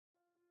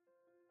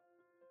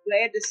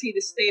glad to see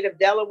the state of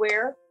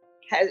Delaware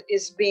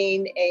is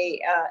being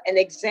an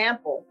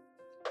example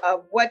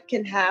of what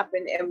can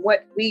happen and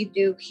what we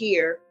do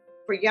here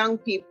for young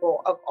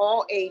people of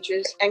all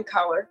ages and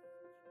color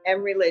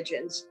and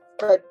religions.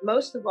 But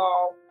most of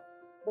all,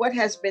 what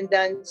has been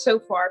done so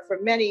far for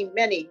many,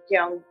 many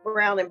young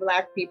brown and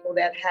black people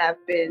that have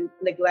been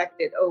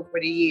neglected over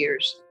the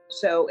years.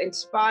 So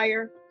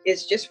Inspire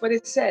is just what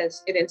it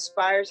says. It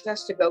inspires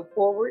us to go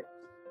forward,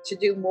 to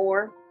do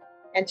more,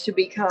 and to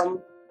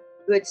become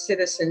good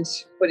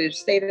citizens for the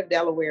state of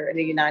Delaware and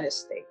the United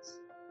States.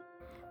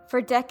 For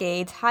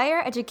decades,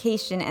 higher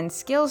education and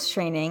skills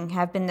training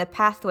have been the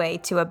pathway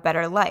to a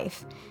better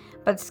life,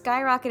 but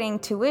skyrocketing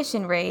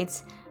tuition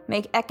rates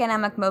make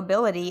economic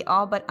mobility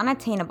all but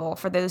unattainable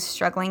for those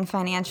struggling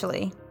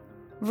financially.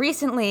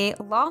 Recently,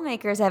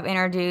 lawmakers have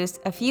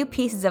introduced a few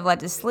pieces of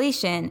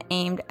legislation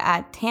aimed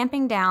at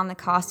tamping down the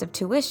cost of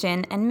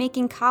tuition and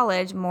making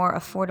college more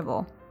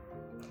affordable.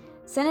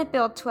 Senate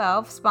Bill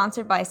 12,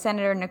 sponsored by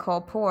Senator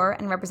Nicole Poore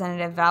and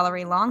Representative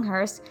Valerie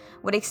Longhurst,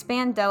 would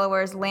expand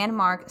Delaware's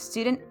landmark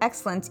Student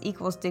Excellence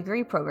Equals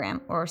Degree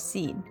program, or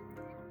SEED.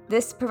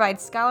 This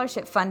provides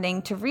scholarship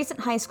funding to recent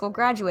high school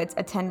graduates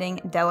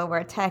attending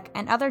Delaware Tech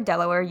and other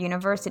Delaware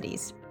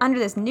universities. Under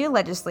this new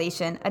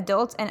legislation,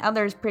 adults and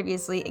others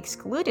previously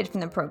excluded from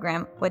the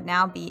program would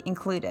now be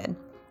included.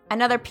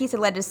 Another piece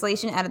of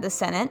legislation out of the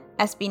Senate,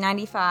 SB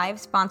 95,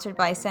 sponsored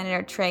by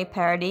Senator Trey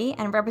Parady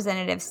and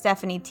Representative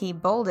Stephanie T.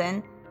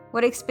 Bolden,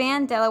 would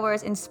expand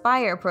Delaware's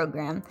Inspire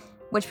program,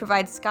 which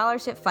provides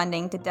scholarship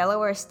funding to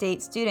Delaware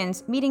State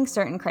students meeting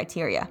certain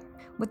criteria.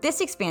 With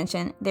this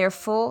expansion, their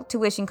full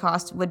tuition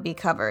costs would be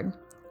covered.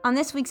 On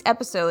this week's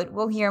episode,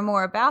 we'll hear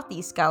more about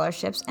these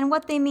scholarships and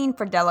what they mean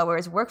for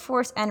Delaware's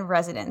workforce and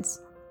residents.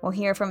 We'll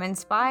hear from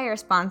Inspire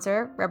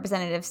sponsor,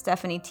 Representative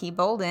Stephanie T.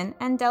 Bolden,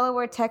 and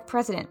Delaware Tech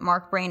President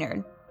Mark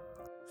Brainerd.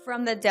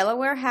 From the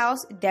Delaware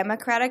House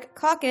Democratic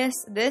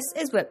Caucus, this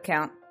is Whip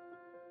Count.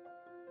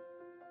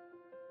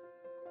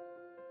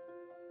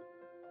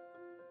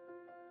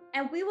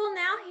 And we will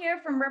now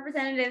hear from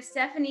Representative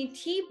Stephanie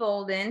T.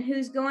 Bolden,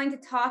 who's going to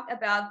talk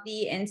about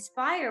the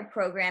Inspire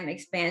program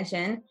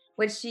expansion,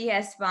 which she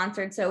has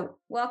sponsored. So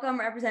welcome,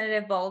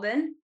 Representative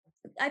Bolden.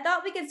 I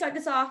thought we could start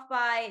this off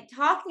by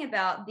talking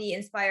about the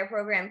Inspire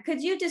program.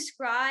 Could you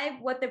describe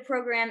what the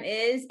program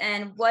is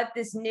and what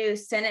this new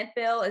Senate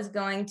bill is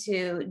going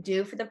to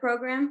do for the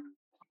program?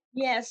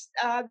 Yes,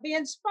 the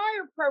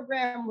Inspire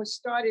program was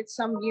started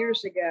some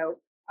years ago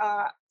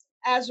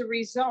as a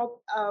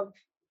result of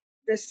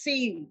the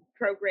SEED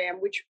program,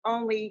 which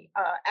only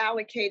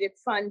allocated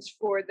funds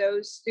for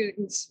those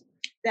students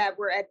that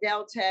were at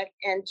Del Tech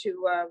and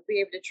to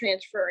be able to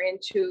transfer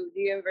into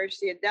the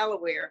University of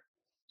Delaware.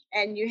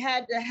 And you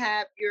had to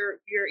have your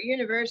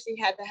university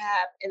had to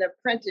have an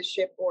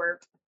apprenticeship or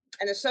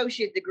an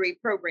associate degree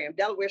program.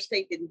 Delaware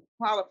State didn't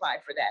qualify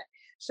for that.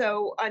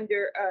 So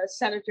under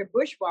Senator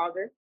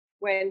Bushwalder,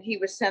 when he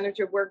was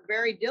senator, worked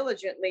very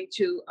diligently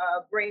to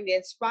bring the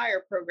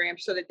Inspire program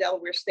so that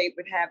Delaware State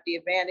would have the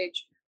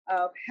advantage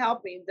of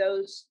helping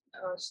those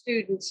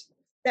students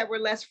that were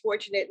less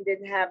fortunate and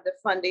didn't have the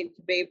funding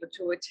to be able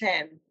to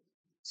attend.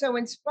 So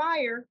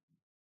Inspire,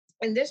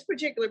 in this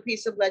particular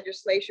piece of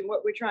legislation,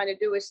 what we're trying to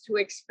do is to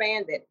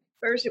expand it.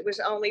 First, it was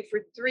only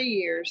for 3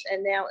 years,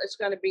 and now it's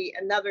going to be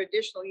another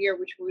additional year,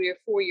 which will be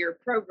a 4-year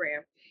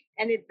program.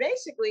 And it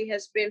basically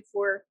has been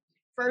for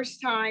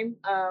first-time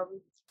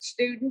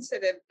students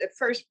that are the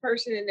first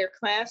person in their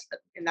class,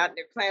 and not in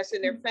their class,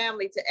 in their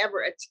family, to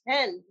ever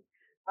attend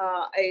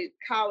a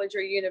college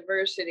or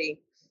university.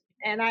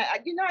 And I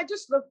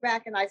just look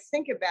back and I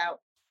think about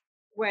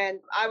when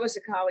I was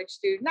a college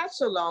student, not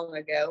so long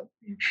ago.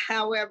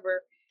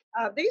 However,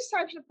 these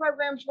types of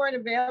programs weren't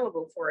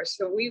available for us.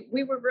 So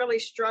we were really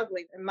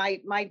struggling. And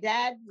my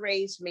dad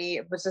raised me.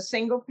 It was a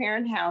single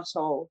parent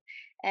household.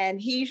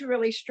 And he's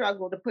really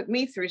struggled to put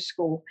me through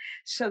school.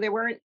 So there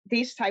weren't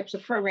these types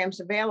of programs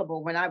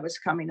available when I was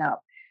coming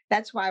up.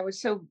 That's why I was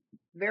so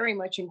very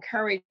much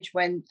encouraged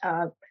when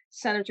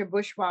Senator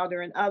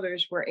Bushwalder and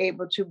others were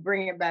able to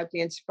bring about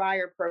the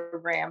Inspire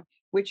program,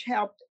 which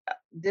helped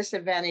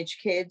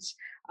disadvantaged kids.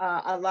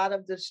 A lot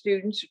of the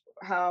students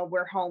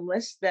were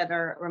homeless that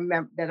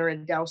are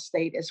in Del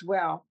State as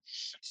well.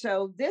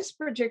 So this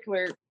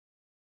particular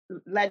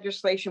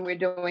legislation we're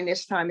doing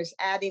this time is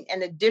adding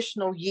an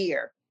additional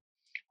year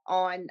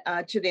on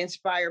to the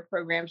Inspire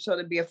program, so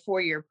it'll be a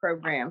 4-year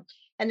program.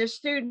 And the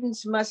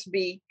students must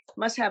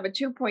have a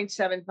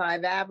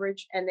 2.75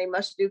 average, and they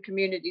must do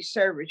community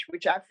service,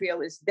 which I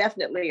feel is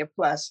definitely a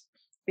plus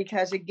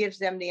because it gives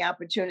them the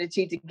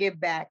opportunity to give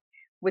back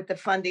with the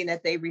funding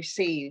that they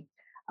receive.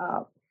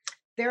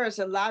 There is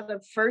a lot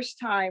of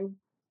first-time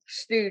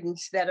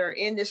students that are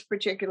in this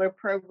particular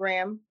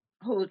program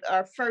who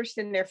are first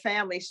in their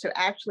families to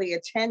actually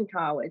attend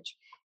college.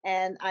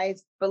 And I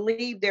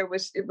believe it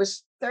was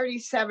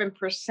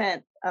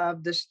 37%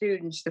 of the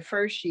students the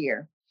first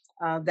year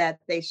that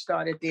they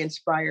started the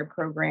Inspire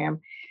program.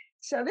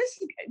 So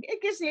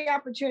it gives the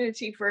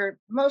opportunity for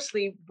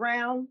mostly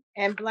brown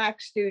and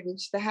Black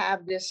students to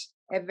have this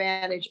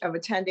advantage of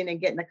attending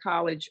and getting a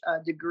college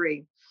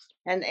degree.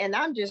 And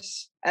I'm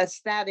just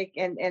ecstatic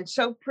and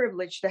so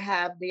privileged to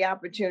have the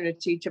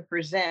opportunity to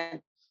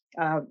present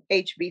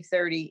HB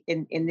 30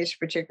 in this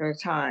particular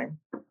time.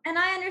 And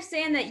I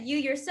understand that you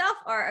yourself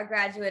are a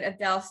graduate of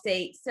Dell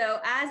State. So,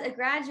 as a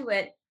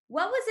graduate,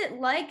 what was it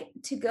like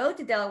to go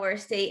to Delaware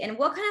State and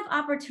what kind of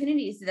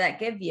opportunities did that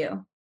give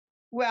you?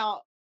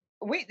 Well,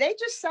 they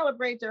just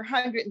celebrate their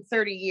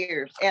 130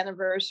 years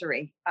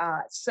anniversary.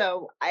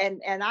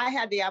 And I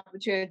had the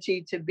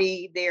opportunity to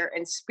be there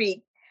and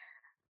speak.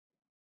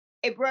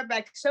 It brought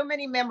back so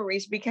many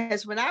memories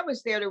because when I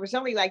was there was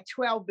only like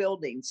 12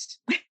 buildings.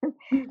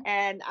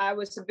 And I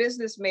was a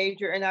business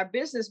major, and our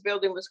business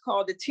building was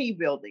called the T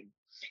Building.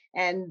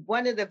 And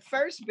one of the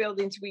first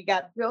buildings we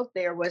got built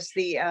there was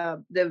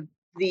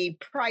the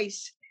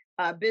Price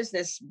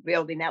Business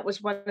Building. That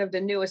was one of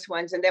the newest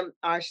ones, and then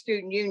our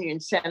Student Union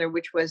Center,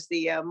 which was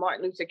the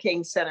Martin Luther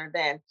King Center.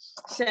 Then,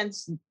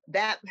 since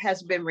that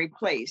has been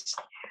replaced.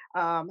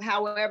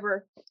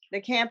 However,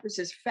 the campus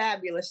is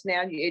fabulous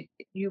now.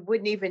 You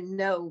wouldn't even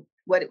know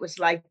what it was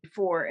like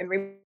before. And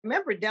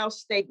remember, Dell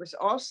State was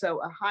also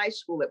a high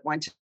school at one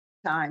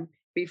time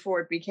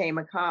before it became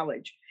a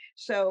college.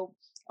 So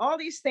all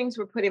these things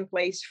were put in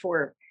place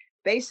for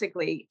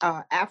basically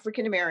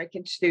African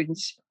American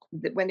students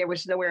when there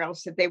was nowhere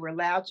else that they were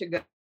allowed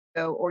to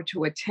go or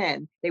to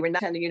attend. They were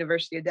not at the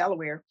University of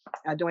Delaware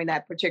during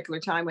that particular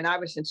time when I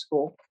was in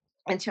school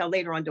until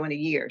later on during the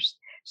years.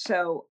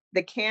 So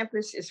the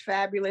campus is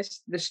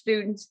fabulous. The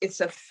students, it's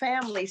a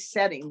family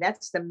setting.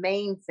 That's the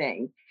main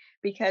thing.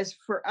 Because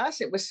for us,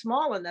 it was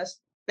small enough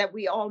that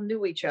we all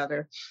knew each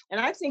other.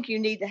 And I think you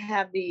need to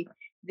have the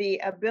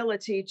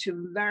ability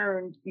to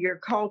learn your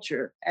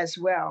culture as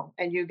well.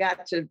 And you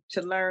got to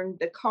learn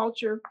the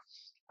culture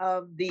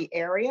of the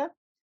area,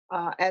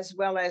 as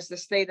well as the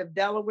state of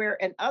Delaware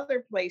and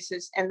other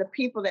places and the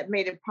people that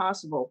made it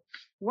possible.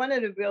 One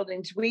of the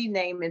buildings we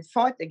named and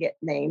fought to get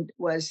named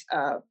was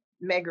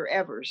Medgar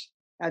Evers,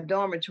 a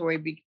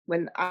dormitory.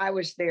 When I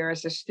was there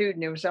as a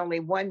student, there was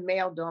only one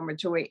male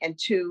dormitory and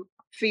two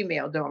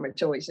female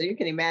dormitories. So you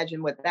can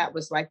imagine what that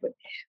was like. But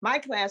my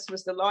class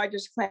was the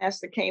largest class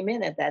that came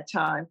in at that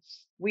time.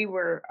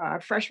 Our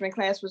freshman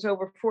class was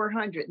over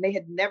 400, and they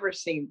had never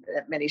seen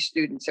that many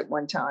students at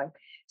one time.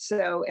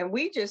 So, and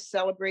we just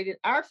celebrated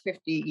our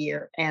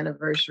 50-year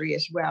anniversary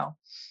as well.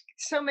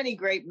 So many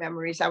great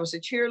memories. I was a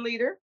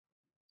cheerleader.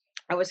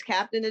 I was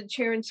captain of the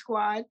cheering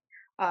squad.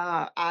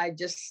 I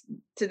just,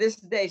 to this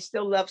day,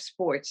 still love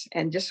sports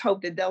and just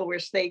hope that Delaware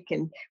State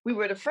we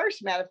were the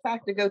first, matter of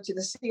fact, to go to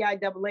the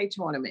CIAA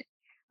tournament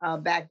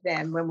back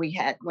then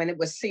when it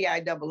was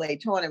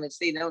CIAA tournaments.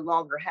 They no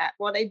longer have,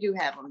 well, they do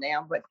have them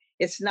now, but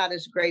it's not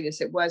as great as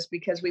it was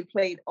because we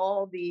played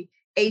all the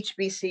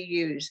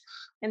HBCUs.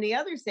 And the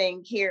other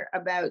thing here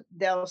about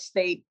Del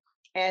State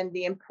and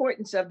the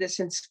importance of this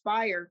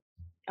Inspire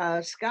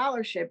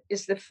scholarship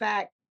is the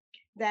fact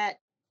that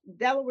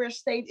Delaware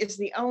State is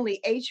the only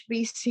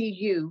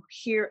HBCU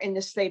here in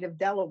the state of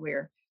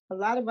Delaware. A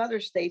lot of other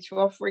states,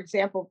 well, for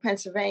example,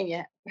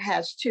 Pennsylvania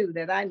has two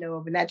that I know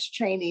of, and that's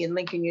Cheyney and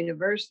Lincoln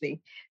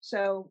University.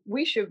 So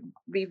we should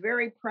be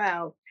very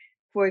proud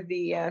for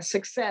the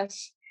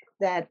success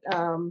that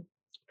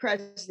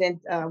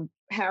President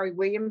Harry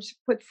Williams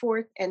put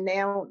forth, and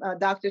now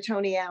Dr.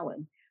 Tony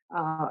Allen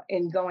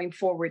in going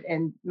forward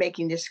and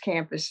making this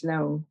campus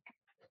known.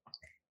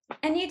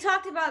 And you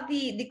talked about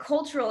the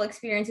cultural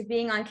experience of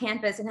being on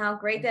campus and how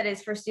great that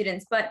is for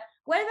students. But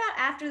what about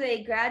after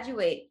they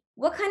graduate?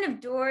 What kind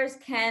of doors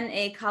can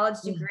a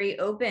college degree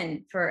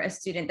open for a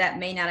student that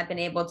may not have been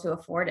able to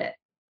afford it?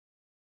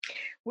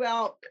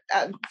 Well,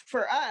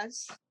 for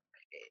us,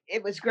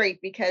 it was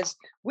great because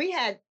we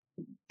had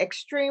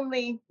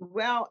extremely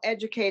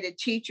well-educated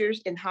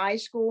teachers in high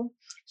school.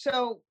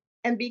 So,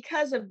 and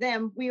because of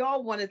them, we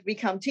all wanted to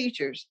become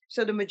teachers.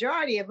 So the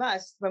majority of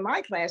us from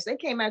my class, they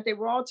came out, they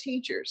were all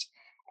teachers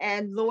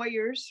and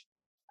lawyers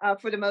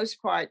for the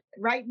most part.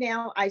 Right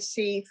now, I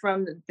see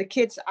from the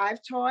kids I've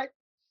taught,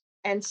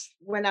 and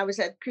when I was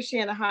at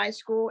Christiana High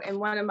School, and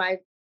one of my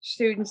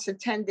students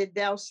attended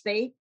Dell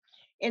State,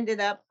 ended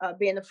up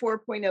being a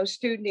 4.0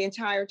 student the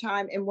entire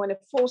time and won a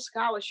full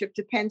scholarship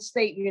to Penn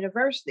State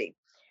University,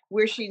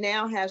 where she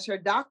now has her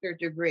doctorate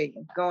degree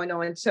going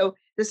on. So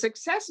the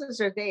successes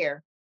are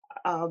there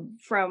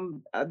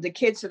from the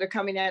kids that are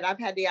coming out. I've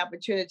had the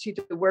opportunity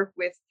to work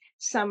with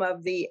some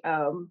of the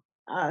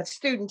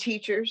student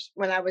teachers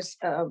when I was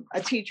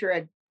a teacher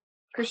at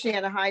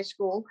Christiana High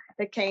School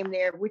that came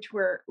there, which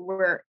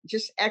were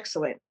just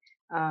excellent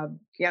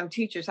young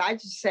teachers. I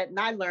just sat and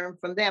I learned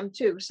from them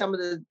too, some of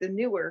the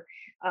newer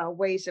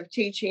ways of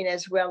teaching,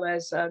 as well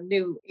as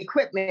new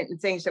equipment and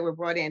things that were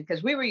brought in,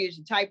 because we were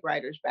using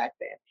typewriters back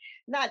then.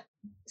 Not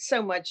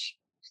so much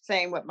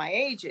saying what my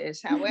age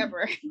is,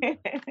 however,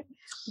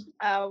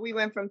 we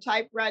went from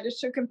typewriters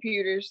to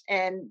computers,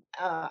 and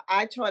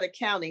I taught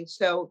accounting.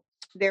 So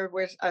there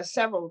was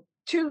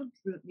two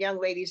young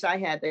ladies I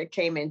had that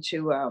came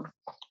into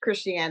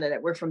Christiana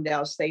that were from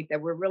Dell State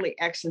that were really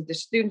excellent. The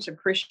students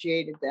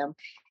appreciated them,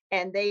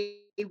 and they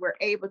were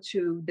able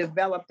to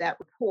develop that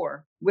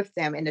rapport with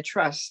them and the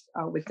trust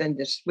within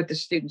this with the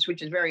students,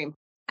 which is very important.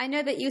 I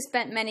know that you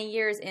spent many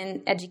years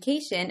in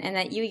education and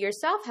that you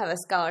yourself have a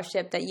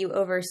scholarship that you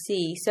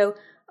oversee. So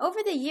over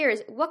the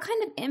years, what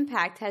kind of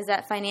impact has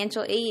that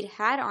financial aid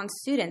had on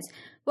students?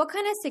 What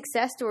kind of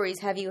success stories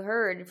have you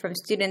heard from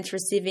students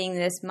receiving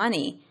this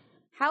money?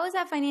 How is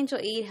that financial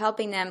aid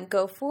helping them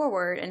go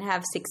forward and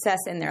have success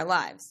in their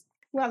lives?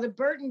 Well, the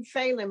Burton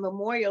Phelan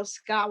Memorial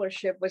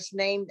Scholarship was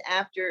named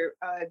after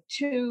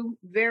two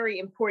very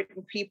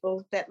important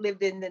people that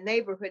lived in the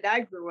neighborhood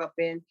I grew up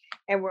in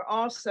and were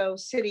also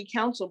city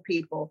council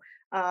people.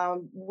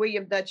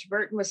 William Dutch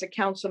Burton was a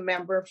council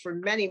member for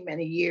many,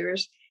 many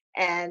years,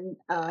 and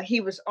he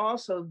was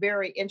also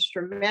very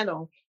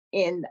instrumental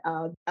in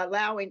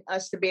allowing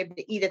us to be able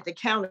to eat at the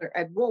counter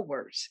at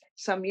Woolworths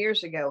some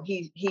years ago.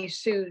 He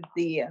sued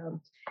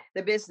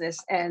the business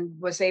and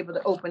was able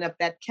to open up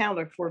that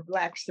counter for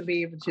Blacks to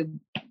be able to,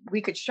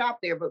 we could shop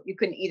there, but you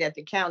couldn't eat at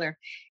the counter.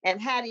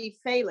 And Hattie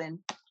Phelan,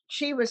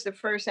 she was the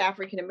first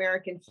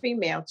African-American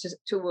female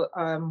to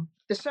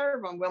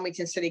serve on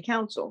Wilmington City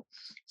Council.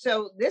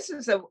 So this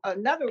is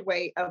another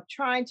way of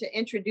trying to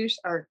introduce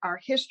our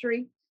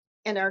history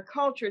and our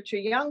culture to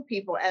young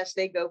people as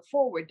they go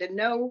forward, to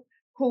know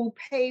who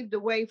paved the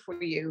way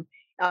for you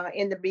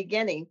in the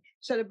beginning.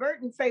 So the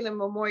Burton Phelan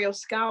Memorial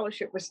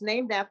Scholarship was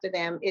named after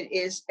them. It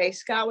is a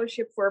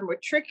scholarship for a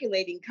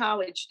matriculating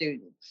college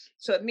student.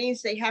 So it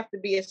means they have to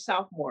be a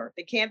sophomore.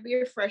 They can't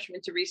be a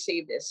freshman to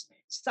receive this.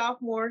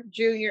 Sophomore,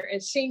 junior,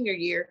 and senior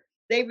year,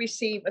 they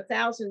receive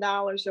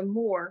 $1,000 or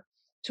more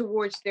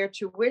towards their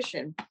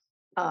tuition,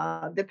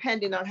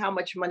 depending on how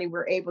much money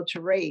we're able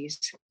to raise.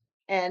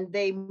 And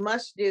they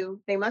must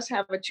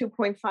have a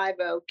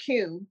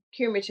 2.50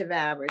 cumulative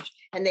average,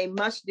 and they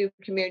must do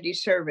community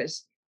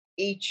service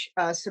each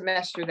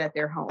semester that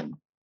they're home.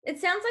 It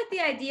sounds like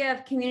the idea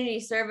of community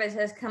service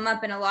has come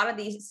up in a lot of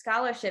these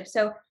scholarships.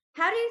 So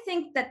how do you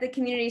think that the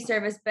community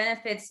service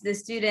benefits the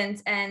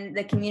students and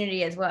the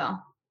community as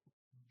well?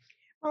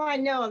 Well, I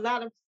know a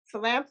lot of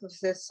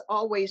philanthropists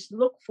always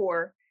look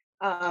for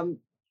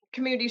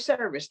community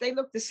service. They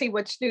look to see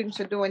what students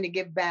are doing to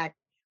give back.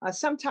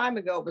 Some time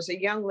ago, it was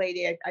a young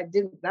lady, I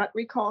did not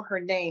recall her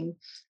name,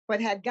 but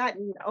had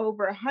gotten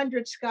over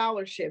 100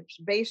 scholarships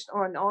based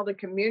on all the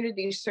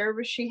community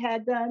service she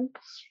had done.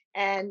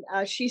 And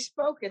she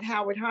spoke at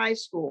Howard High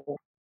School,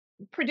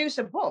 produced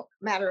a book,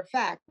 matter of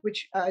fact,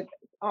 which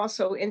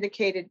also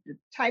indicated the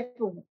type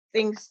of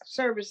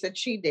service that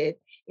she did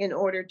in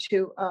order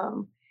to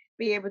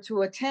be able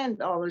to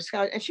attend all those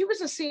scholarships. And she was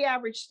a C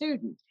average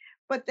student,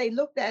 but they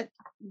looked at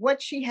what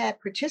she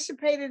had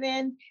participated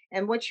in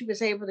and what she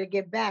was able to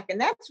give back. And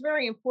that's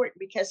very important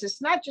because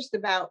it's not just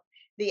about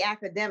the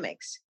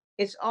academics.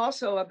 It's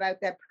also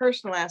about that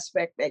personal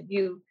aspect that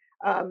you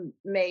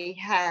may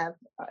have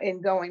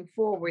in going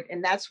forward.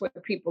 And that's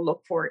what people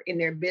look for in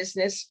their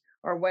business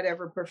or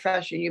whatever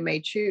profession you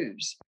may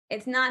choose.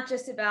 It's not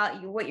just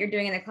about what you're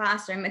doing in the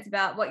classroom. It's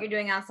about what you're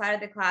doing outside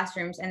of the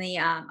classrooms and the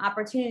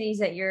opportunities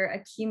that you're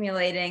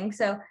accumulating.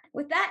 So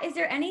with that, is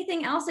there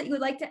anything else that you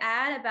would like to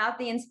add about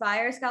the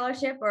Inspire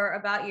Scholarship or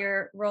about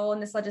your role in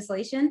this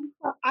legislation?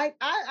 I'm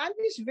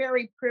just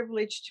very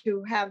privileged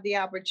to have the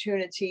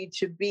opportunity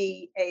to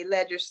be a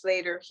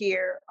legislator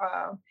here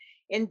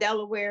in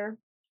Delaware,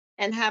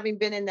 and having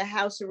been in the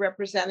House of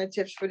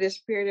Representatives for this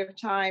period of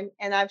time.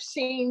 And I've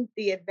seen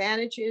the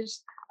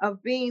advantages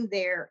of being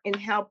there in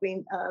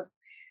helping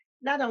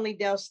not only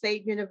Dell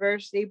State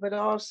University, but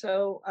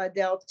also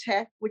Dell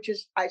Tech, which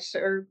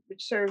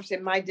serves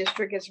in my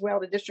district as well,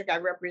 the district I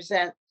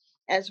represent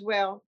as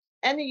well,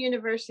 and the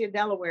University of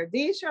Delaware.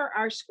 These are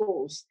our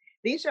schools.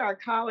 These are our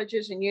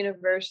colleges and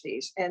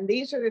universities. And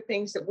these are the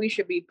things that we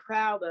should be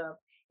proud of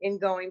in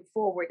going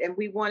forward. And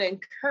we want to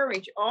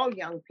encourage all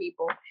young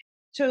people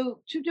to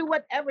do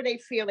whatever they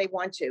feel they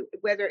want to,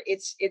 whether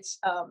it's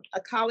a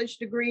college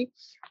degree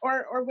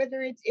or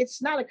whether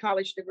it's not a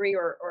college degree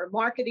or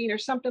marketing or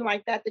something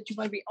like that you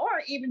want to be,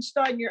 or even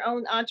starting your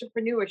own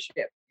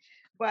entrepreneurship.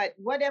 But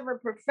whatever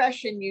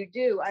profession you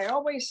do, I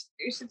always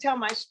used to tell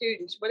my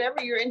students,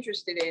 whatever you're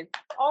interested in,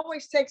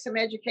 always take some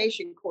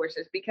education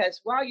courses,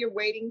 because while you're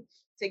waiting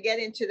to get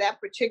into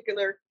that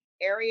particular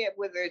area,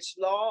 whether it's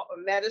law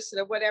or medicine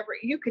or whatever,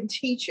 you can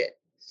teach it.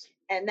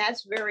 And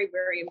that's very,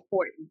 very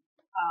important.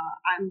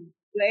 I'm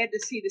glad to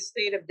see the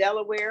state of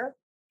Delaware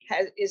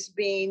is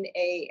being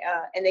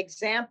an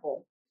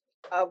example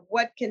of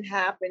what can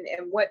happen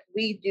and what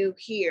we do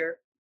here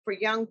for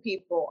young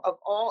people of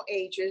all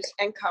ages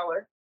and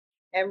color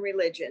and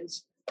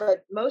religions.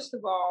 But most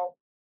of all,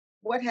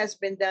 what has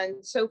been done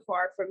so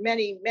far for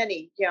many,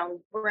 many young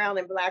brown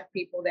and Black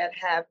people that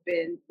have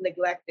been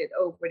neglected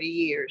over the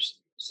years.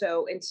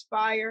 So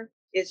Inspire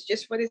is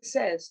just what it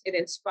says. It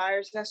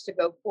inspires us to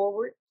go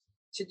forward,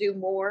 to do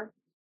more,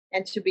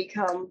 and to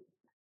become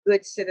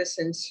good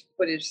citizens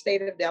for the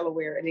state of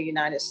Delaware and the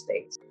United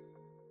States.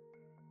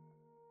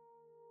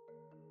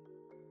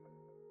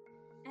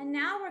 And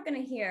now we're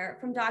going to hear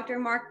from Dr.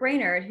 Mark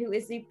Brainerd, who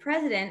is the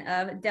president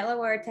of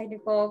Delaware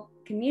Technical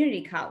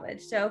Community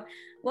College. So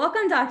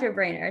welcome, Dr.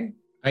 Brainerd.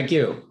 Thank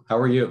you. How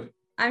are you?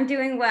 I'm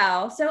doing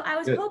well. So I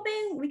was Good.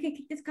 hoping we could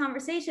kick this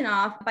conversation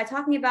off by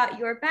talking about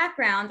your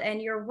background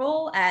and your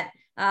role at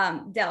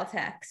Dell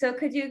Tech. So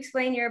could you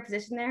explain your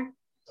position there?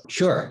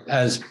 Sure.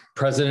 As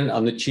president,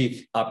 I'm the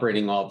chief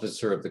operating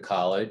officer of the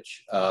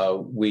college.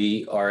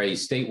 We are a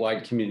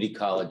statewide community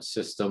college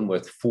system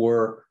with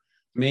 4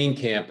 main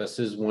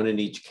campuses, one in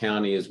each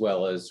county, as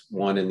well as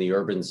one in the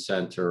urban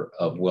center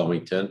of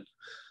Wilmington.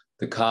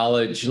 The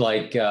college,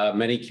 like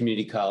many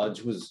community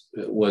college, was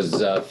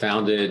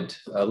founded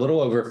a little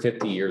over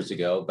 50 years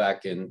ago,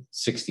 back in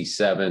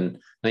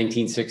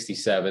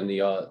 1967.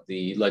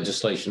 The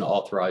legislation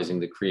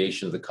authorizing the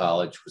creation of the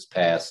college was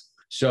passed.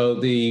 So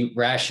the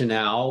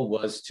rationale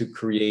was to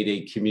create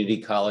a community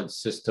college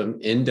system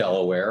in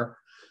Delaware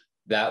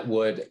that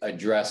would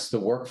address the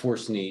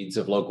workforce needs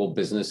of local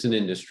business and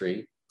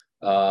industry,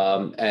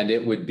 and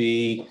it would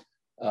be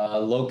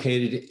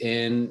located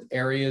in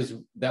areas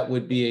that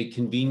would be a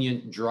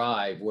convenient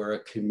drive or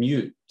a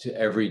commute to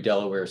every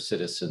Delaware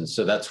citizen.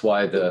 So that's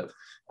why the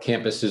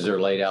campuses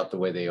are laid out the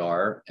way they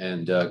are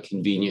and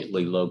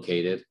conveniently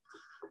located.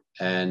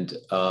 And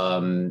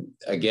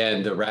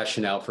again, the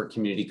rationale for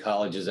community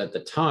colleges at the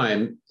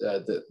time,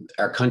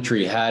 our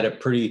country had a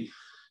pretty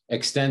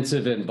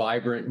extensive and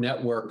vibrant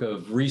network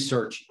of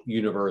research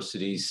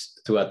universities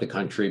throughout the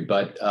country.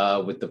 But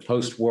with the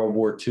post-World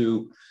War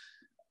II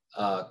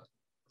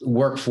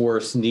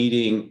workforce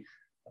needing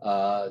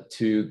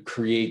to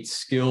create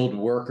skilled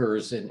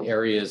workers in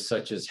areas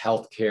such as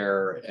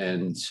healthcare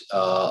and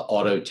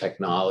auto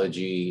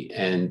technology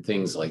and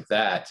things like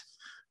that,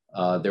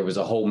 there was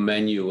a whole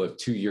menu of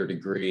 2-year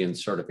degree and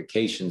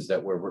certifications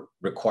that were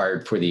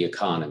required for the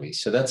economy.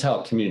 So that's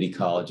how community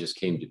colleges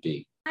came to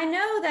be. I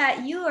know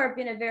that you have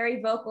been a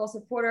very vocal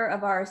supporter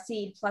of our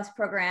Seed Plus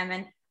program.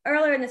 And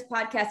earlier in this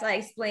podcast, I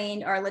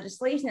explained our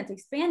legislation that's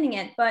expanding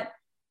it. But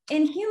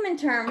in human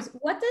terms,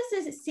 what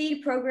does this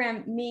Seed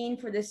program mean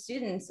for the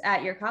students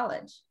at your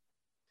college?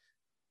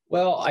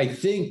 Well, I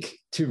think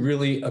to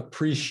really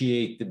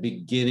appreciate the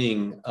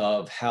beginning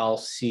of how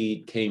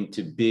Seed came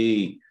to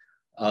be,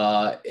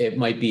 it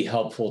might be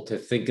helpful to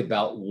think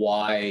about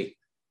why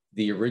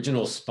the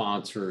original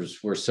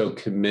sponsors were so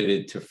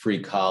committed to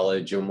free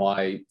college and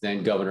why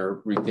then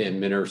Governor Ruth Ann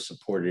Minner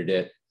supported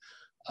it.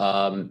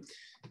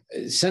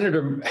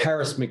 Senator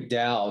Harris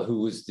McDowell,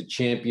 who was the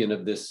champion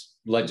of this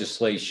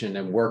legislation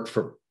and worked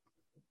for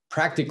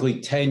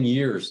practically 10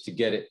 years to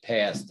get it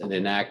passed and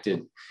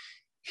enacted,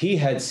 he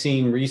had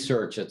seen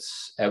research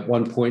at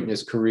one point in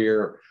his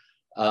career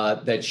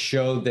that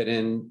showed that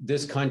in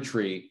this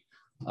country,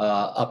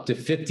 up to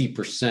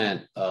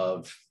 50%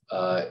 of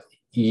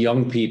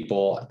young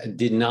people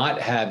did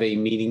not have a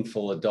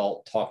meaningful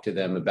adult talk to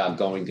them about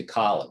going to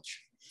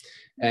college.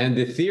 And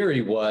the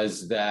theory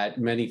was that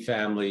many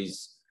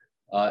families,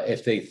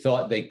 if they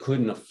thought they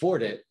couldn't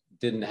afford it,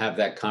 didn't have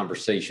that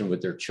conversation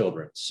with their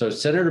children. So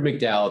Senator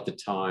McDowell at the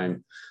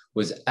time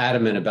was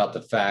adamant about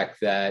the fact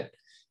that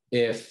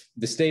if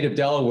the state of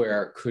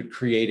Delaware could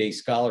create a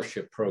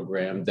scholarship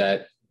program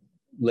that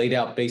laid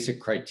out basic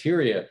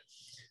criteria,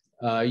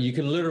 you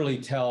could literally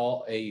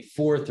tell a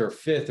 4th or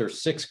 5th or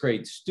 6th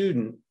grade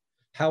student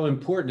how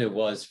important it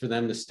was for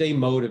them to stay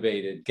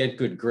motivated, get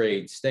good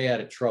grades, stay out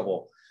of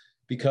trouble,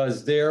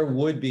 because there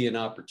would be an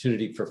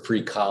opportunity for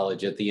free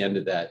college at the end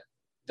of that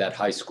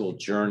high school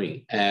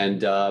journey.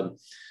 And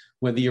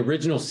when the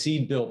original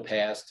Seed bill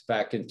passed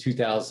back in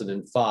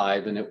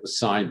 2005, and it was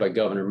signed by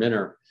Governor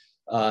Minner,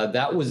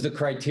 that was the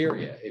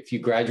criteria. If you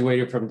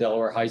graduated from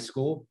Delaware High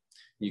School,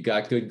 you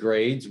got good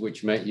grades,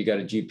 which meant you got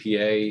a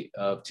GPA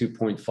of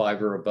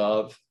 2.5 or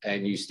above,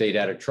 and you stayed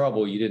out of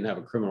trouble, you didn't have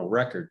a criminal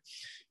record,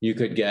 you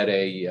could get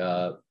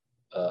an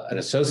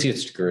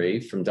associate's degree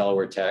from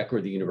Delaware Tech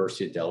or the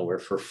University of Delaware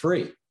for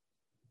free.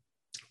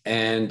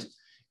 And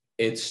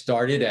it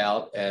started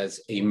out as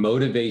a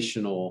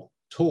motivational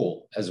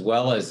tool as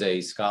well as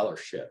a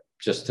scholarship,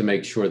 just to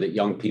make sure that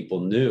young people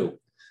knew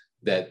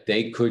that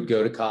they could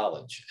go to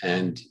college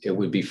and it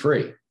would be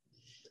free.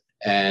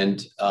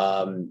 And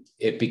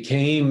it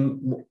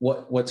became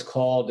what's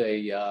called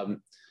a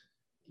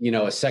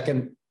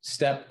second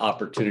step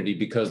opportunity,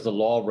 because the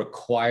law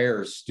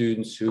requires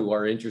students who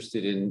are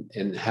interested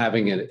in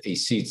having a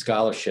Seed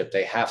scholarship,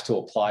 they have to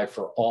apply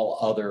for all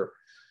other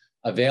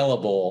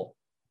available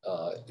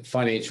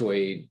financial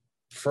aid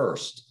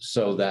first,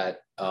 so that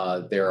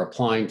they're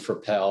applying for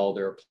Pell,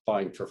 they're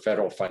applying for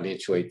federal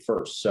financial aid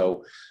first.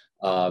 So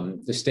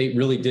the state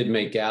really did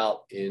make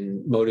out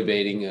in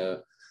motivating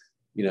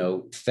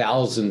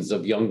thousands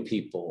of young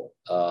people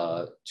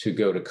to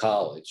go to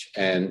college.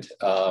 And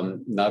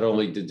not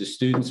only did the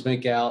students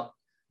make out,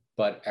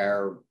 but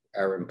our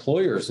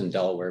employers in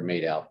Delaware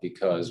made out,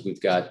 because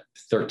we've got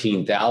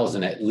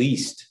 13,000 at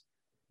least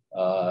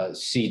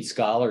Seed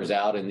scholars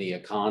out in the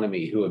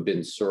economy who have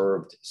been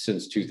served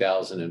since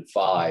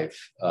 2005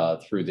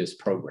 through this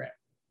program.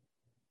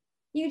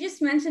 You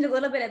just mentioned a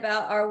little bit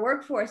about our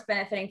workforce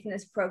benefiting from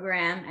this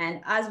program.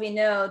 And as we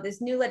know, this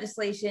new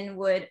legislation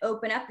would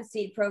open up the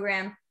Seed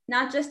program,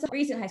 not just to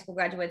recent high school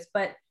graduates,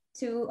 but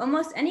to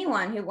almost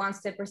anyone who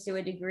wants to pursue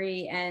a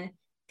degree and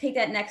take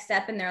that next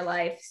step in their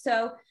life.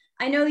 So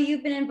I know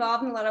you've been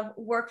involved in a lot of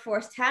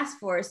workforce task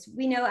force.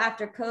 We know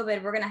after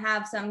COVID, we're going to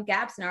have some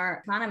gaps in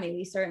our economy.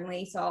 We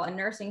certainly saw a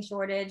nursing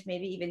shortage,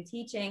 maybe even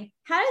teaching.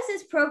 How does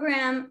this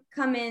program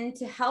come in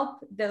to help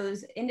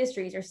those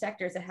industries or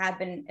sectors that have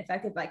been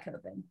affected by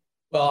COVID?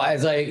 Well,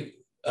 as I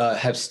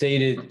have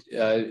stated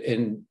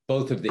in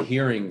both of the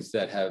hearings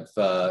that have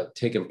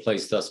taken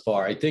place thus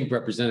far, I think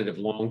Representative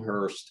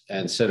Longhurst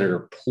and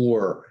Senator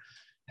Poore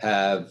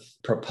have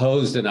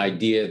proposed an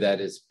idea that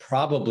is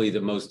probably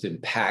the most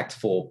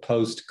impactful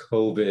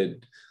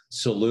post-COVID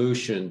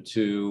solution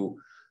to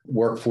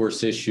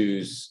workforce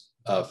issues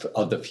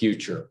of the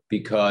future.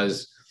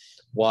 Because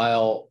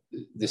while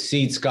the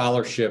SEED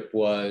scholarship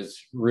was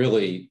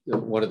really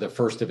one of the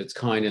first of its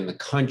kind in the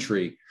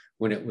country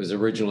when it was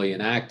originally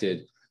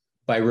enacted,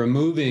 by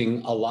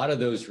removing a lot of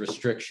those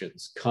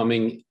restrictions,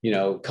 coming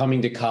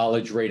to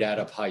college right out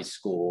of high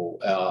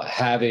school,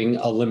 having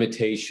a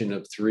limitation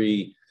of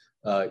 3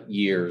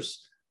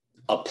 years,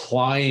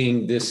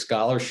 applying this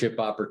scholarship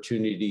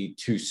opportunity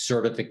to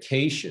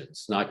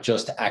certifications, not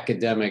just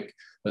academic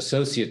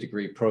associate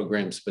degree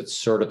programs, but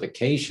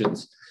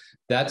certifications,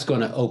 that's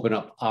going to open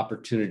up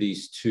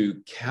opportunities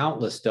to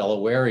countless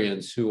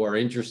Delawareans who are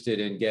interested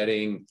in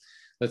getting,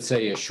 let's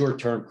say, a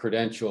short-term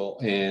credential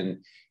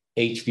in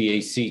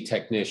HVAC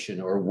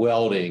technician or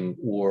welding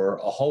or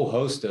a whole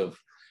host of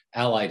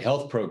allied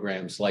health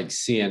programs like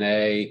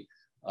CNA,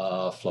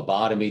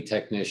 phlebotomy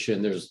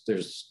technician.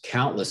 There's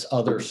countless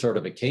other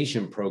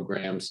certification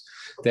programs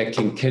that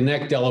can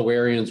connect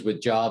Delawareans with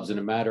jobs in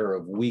a matter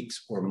of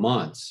weeks or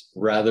months,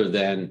 rather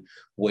than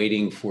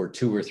waiting for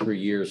 2 or 3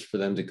 years for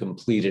them to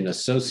complete an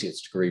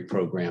associate's degree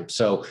program.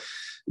 So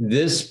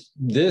this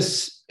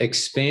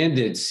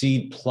expanded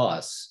SEED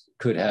Plus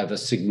could have a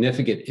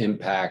significant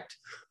impact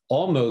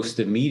almost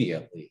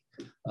immediately,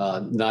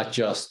 not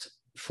just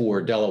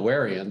for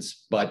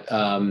Delawareans, but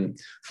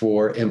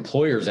for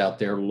employers out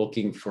there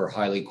looking for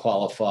highly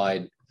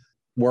qualified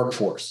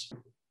workforce.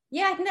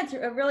 Yeah, I think that's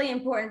a really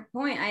important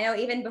point. I know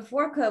even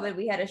before COVID,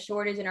 we had a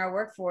shortage in our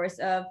workforce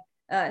of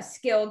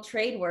skilled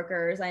trade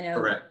workers. I know.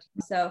 Correct.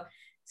 So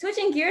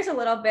switching gears a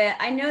little bit,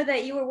 I know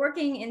that you were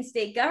working in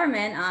state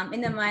government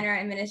in the minor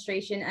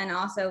administration and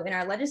also in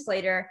our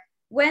legislature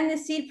when the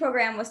SEED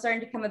program was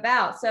starting to come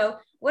about. So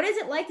what is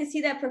it like to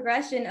see that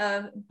progression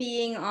of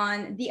being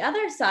on the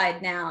other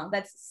side now,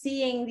 that's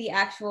seeing the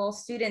actual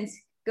students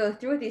go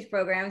through these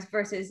programs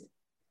versus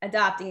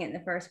adopting it in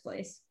the first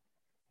place?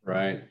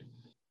 Right.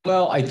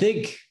 Well, I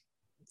think,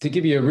 to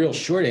give you a real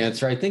short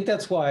answer, I think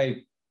that's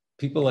why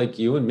people like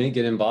you and me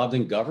get involved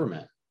in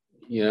government.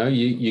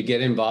 You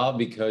get involved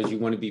because you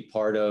want to be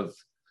part of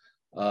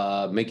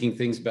making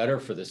things better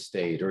for the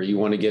state, or you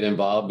want to get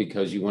involved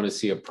because you want to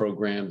see a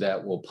program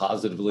that will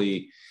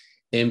positively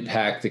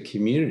impact the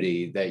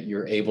community that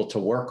you're able to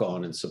work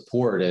on and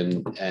support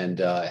and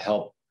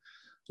help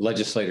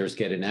legislators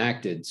get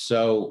enacted.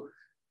 So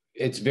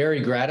it's very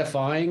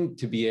gratifying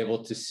to be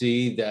able to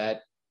see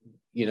that,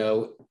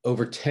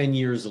 over 10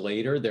 years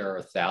later, there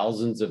are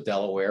thousands of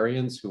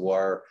Delawareans who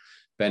are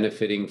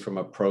benefiting from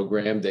a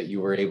program that you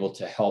were able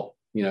to help,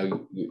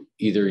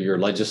 either your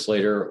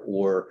legislator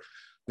or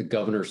the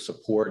governor's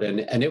support.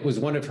 And it was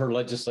one of her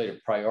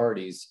legislative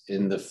priorities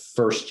in the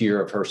first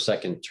year of her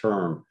second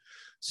term.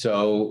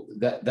 So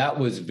that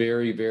was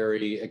very,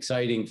 very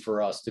exciting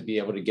for us to be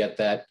able to get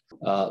that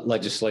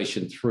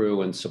legislation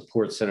through and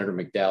support Senator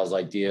McDowell's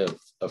idea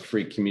of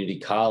free community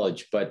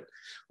college. But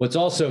what's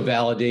also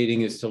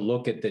validating is to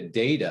look at the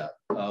data.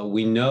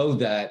 We know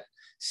that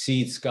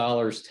SEED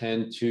scholars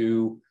tend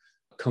to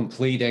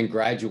complete and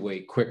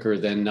graduate quicker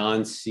than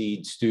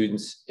non-SEED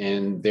students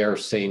in their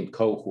same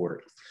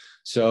cohort.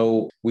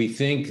 So we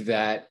think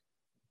that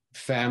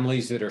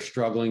families that are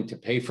struggling to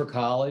pay for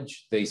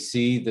college, they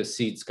see the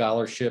SEED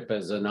scholarship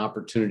as an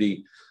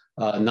opportunity,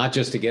 not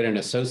just to get an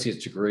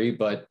associate's degree,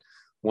 but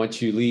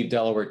once you leave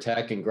Delaware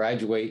Tech and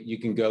graduate, you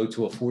can go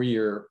to a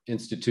 4-year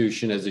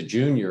institution as a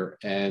junior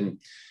and,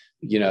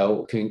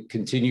 can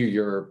continue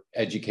your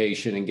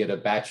education and get a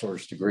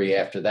bachelor's degree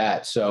after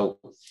that. So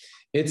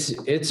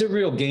it's a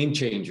real game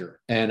changer.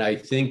 And I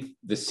think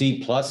the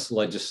SEED Plus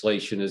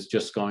legislation is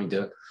just going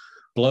to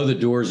blow the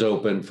doors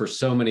open for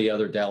so many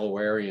other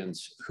Delawareans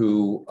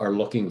who are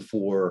looking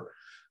for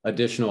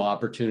additional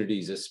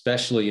opportunities,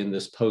 especially in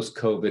this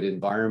post-COVID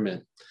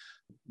environment.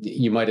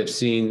 You might have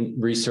seen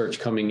research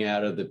coming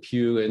out of the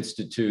Pew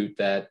Institute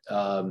that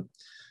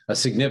a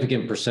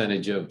significant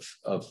percentage of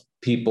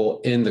people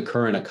in the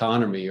current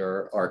economy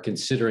are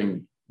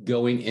considering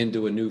going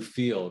into a new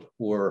field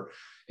or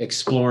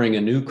exploring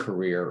a new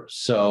career.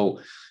 So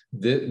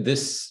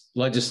this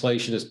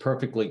legislation is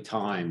perfectly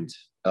timed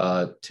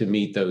to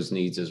meet those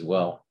needs as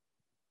well.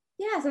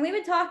 Yes, and we've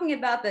been talking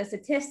about the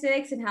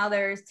statistics and how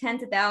there's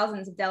tens of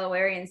thousands of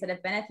Delawareans that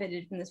have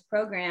benefited from this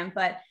program.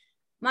 But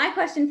my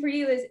question for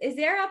you is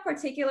there a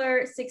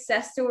particular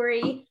success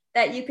story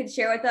that you could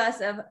share with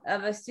us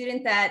of a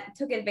student that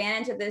took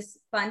advantage of this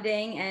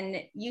funding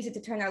and used it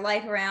to turn their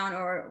life around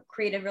or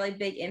create a really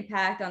big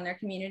impact on their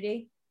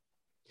community?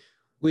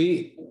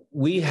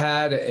 We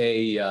had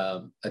a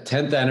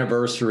 10th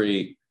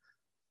anniversary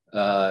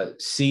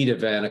seed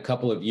event a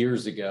couple of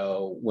years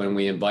ago when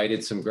we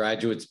invited some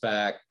graduates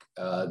back.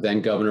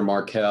 Then Governor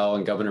Markell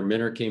and Governor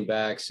Minner came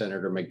back.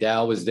 Senator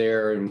McDowell was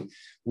there, and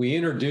we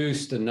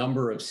introduced a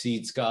number of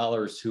seed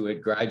scholars who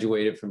had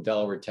graduated from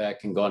Delaware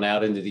Tech and gone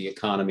out into the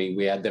economy.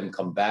 We had them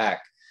come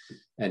back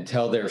and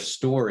tell their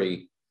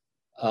story.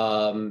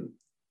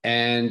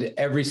 And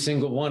every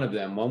single one of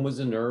them, one was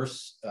a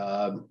nurse,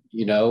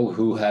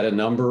 who had a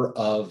number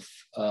of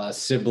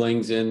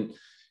siblings in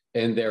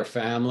their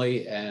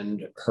family,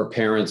 and her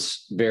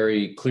parents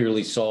very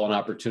clearly saw an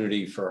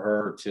opportunity for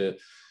her to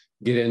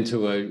get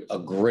into a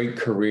great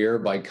career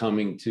by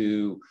coming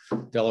to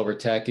Delaware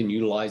Tech and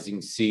utilizing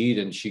seed.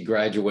 And she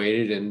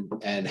graduated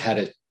and had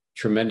a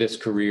tremendous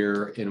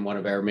career in one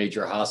of our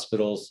major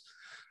hospitals.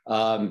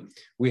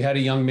 We had a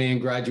young man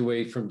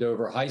graduate from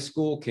Dover High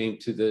School, came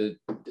to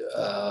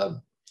the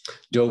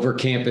Dover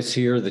campus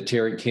here, the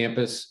Terry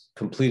campus,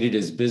 completed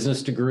his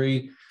business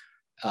degree,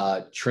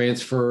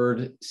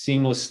 transferred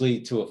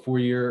seamlessly to a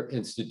four-year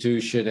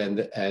institution.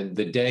 And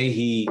the day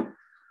he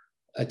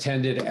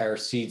attended our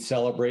seed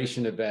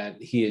celebration event,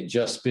 he had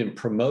just been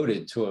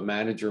promoted to a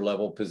manager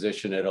level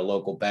position at a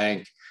local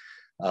bank.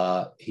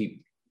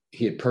 He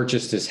had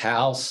purchased his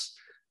house.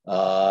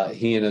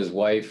 He and his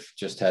wife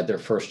just had their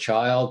first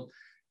child,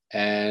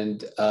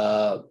 and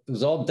it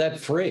was all debt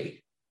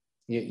free.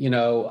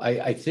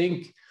 I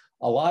think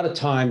a lot of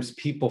times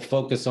people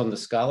focus on the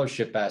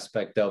scholarship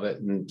aspect of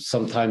it and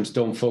sometimes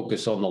don't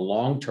focus on the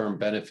long-term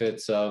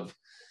benefits of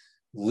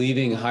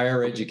leaving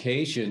higher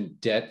education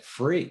debt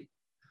free.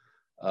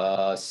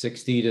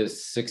 60 to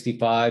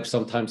 65,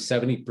 sometimes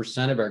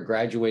 70% of our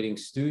graduating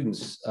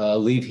students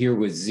leave here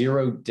with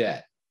zero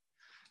debt.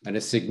 And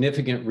a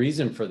significant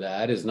reason for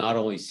that is not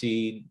only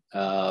seed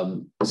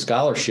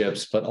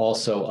scholarships, but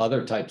also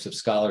other types of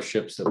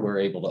scholarships that we're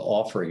able to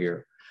offer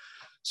here.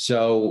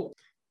 So,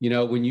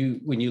 when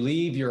you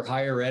leave your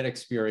higher ed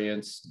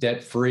experience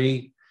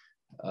debt-free,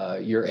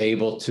 you're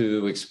able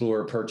to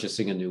explore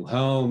purchasing a new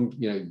home.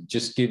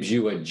 Just gives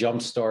you a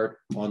jump start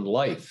on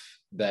life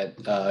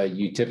that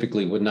you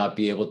typically would not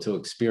be able to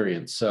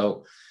experience.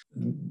 So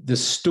the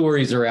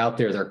stories are out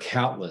there. They're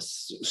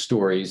countless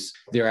stories.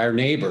 They're our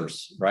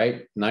neighbors,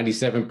 right?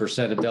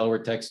 97% of Delaware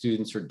Tech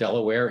students are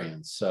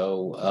Delawareans.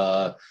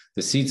 So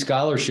the seed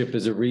scholarship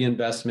is a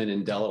reinvestment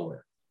in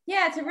Delaware.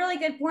 Yeah, it's a really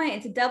good point.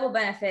 It's a double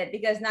benefit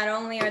because not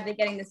only are they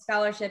getting the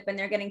scholarship and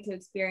they're getting to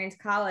experience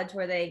college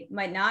where they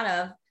might not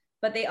have,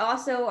 but they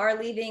also are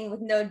leaving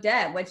with no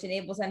debt, which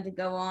enables them to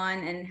go on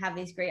and have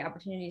these great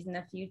opportunities in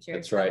the future.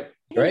 That's right.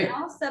 Anything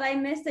else that I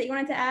missed that you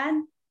wanted to add?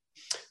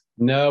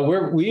 No,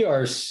 we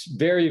are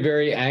very,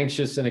 very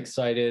anxious and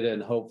excited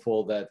and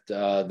hopeful that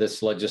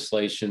this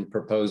legislation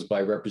proposed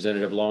by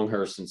Representative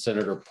Longhurst and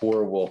Senator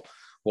Poore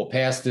will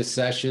pass this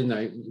session.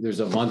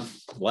 There's a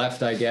month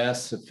left, I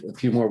guess, a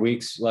few more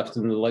weeks left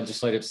in the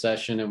legislative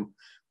session, and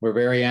we're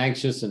very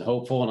anxious and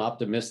hopeful and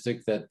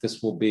optimistic that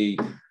this will be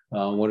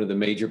one of the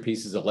major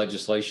pieces of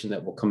legislation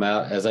that will come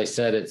out. As I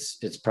said,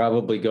 it's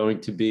probably going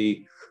to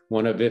be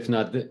one of, if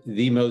not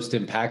the most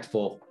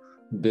impactful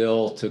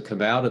bill to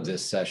come out of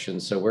this session.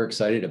 So we're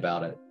excited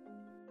about it.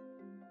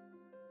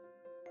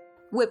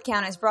 Whip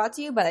Count is brought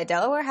to you by the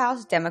Delaware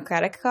House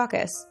Democratic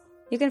Caucus.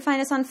 You can find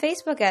us on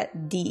Facebook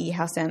at DE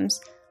House Dems,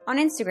 on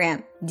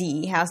Instagram,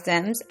 DE House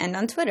Dems, and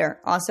on Twitter,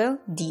 also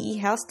DE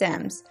House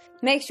Dems.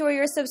 Make sure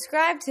you're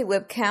subscribed to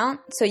Whip Count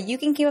so you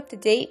can keep up to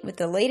date with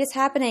the latest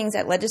happenings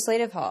at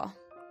Legislative Hall.